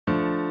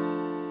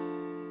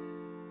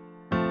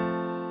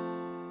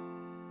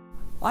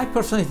I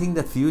personally think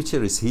that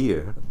future is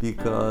here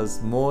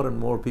because more and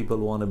more people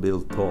want to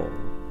build tall.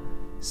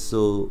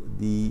 So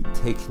the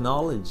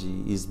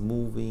technology is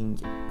moving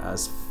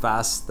as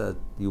fast as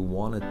you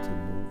want it to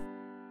move.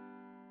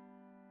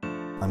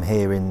 I'm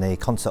here in the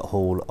concert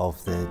hall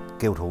of the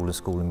Guildhall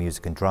School of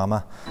Music and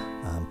Drama,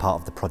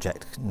 part of the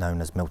project known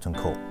as Milton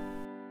Court.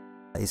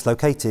 It's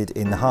located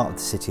in the heart of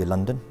the City of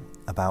London,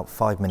 about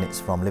 5 minutes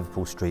from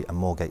Liverpool Street and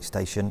Moorgate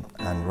Station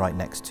and right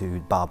next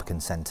to Barbican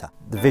Centre.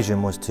 The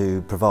vision was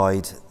to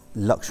provide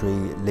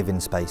luxury living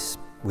space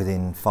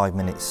within 5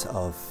 minutes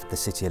of the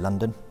City of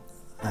London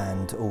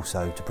and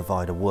also to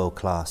provide a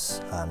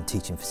world-class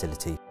teaching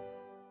facility.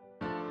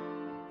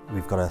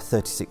 We've got a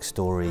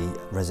 36-storey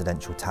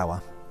residential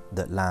tower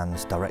that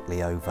lands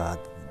directly over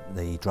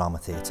the drama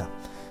theatre.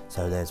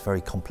 So there's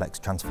very complex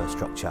transfer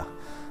structure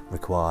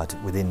required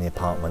within the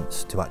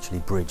apartments to actually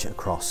bridge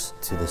across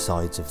to the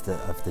sides of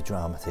the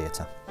drama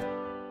theatre.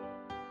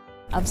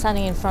 I'm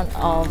standing in front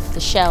of the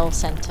Shell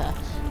Centre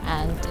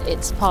and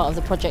it's part of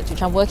the project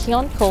which I'm working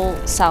on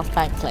called South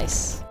Bank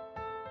Place.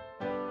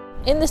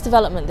 In this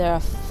development there are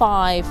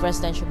 5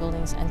 residential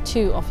buildings and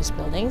 2 office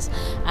buildings,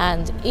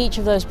 and each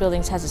of those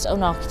buildings has its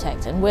own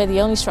architect and we're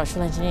the only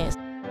structural engineers.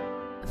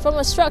 From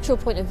a structural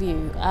point of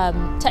view,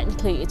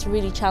 technically it's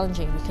really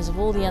challenging because of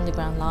all the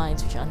underground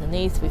lines which are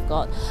underneath. We've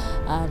got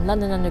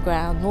London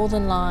Underground,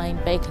 Northern Line,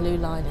 Bakerloo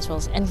Line, as well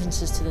as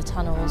entrances to the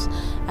tunnels,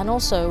 and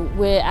also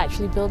we're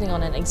actually building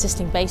on an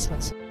existing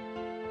basement.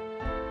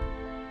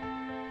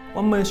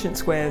 One Merchant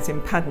Square is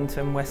in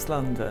Paddington, West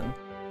London.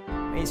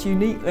 Its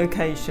unique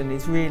location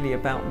is really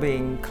about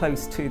being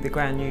close to the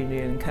Grand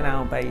Union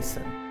Canal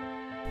Basin.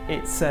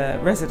 It's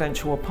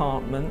residential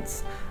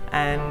apartments,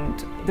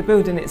 and the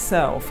building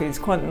itself is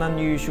quite an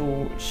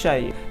unusual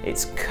shape.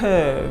 It's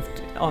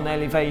curved on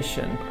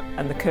elevation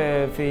and the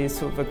curve is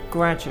sort of a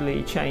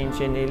gradually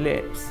changing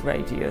ellipse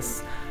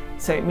radius.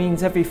 So it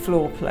means every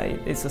floor plate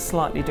is a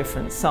slightly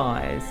different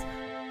size.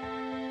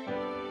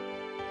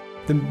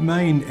 The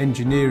main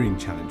engineering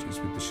challenges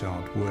with the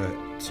Shard were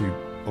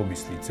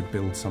obviously to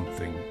build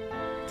something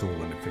tall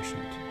and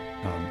efficient.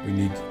 We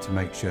needed to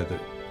make sure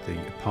that the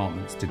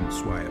apartments didn't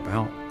sway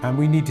about, and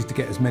we needed to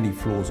get as many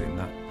floors in,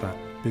 that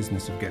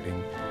business of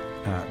getting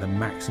the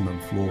maximum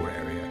floor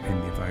area in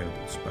the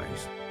available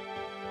space.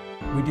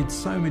 We did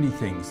so many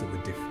things that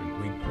were different.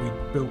 We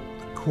built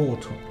the core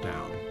top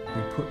down.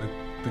 We put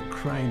the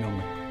crane on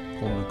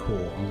the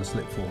core, on the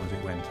slip form as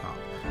it went up.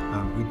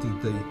 We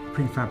did the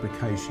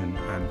prefabrication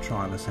and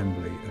trial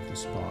assembly of the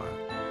spire.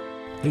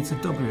 It's a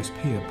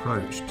WSP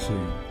approach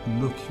to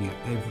looking at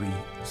every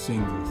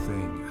single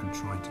thing and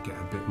trying to get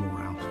a bit more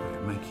out of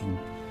it, making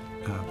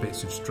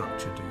bits of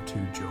structure do 2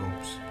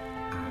 jobs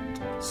and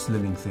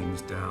slimming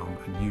things down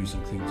and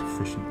using things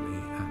efficiently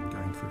and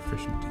going for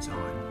efficient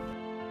design.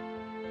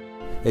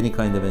 Any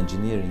kind of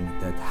engineering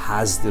that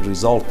has the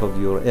result of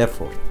your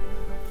effort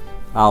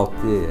out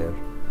there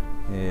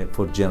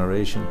for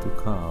generation to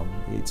come,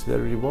 it's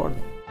very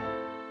rewarding.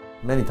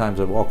 Many times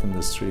I walk in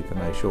the street and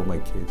I show my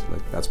kids,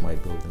 like, that's my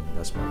building,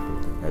 that's my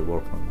building. I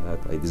work on that,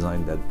 I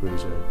designed that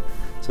bridge.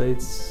 So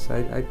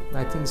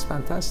I think it's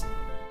fantastic.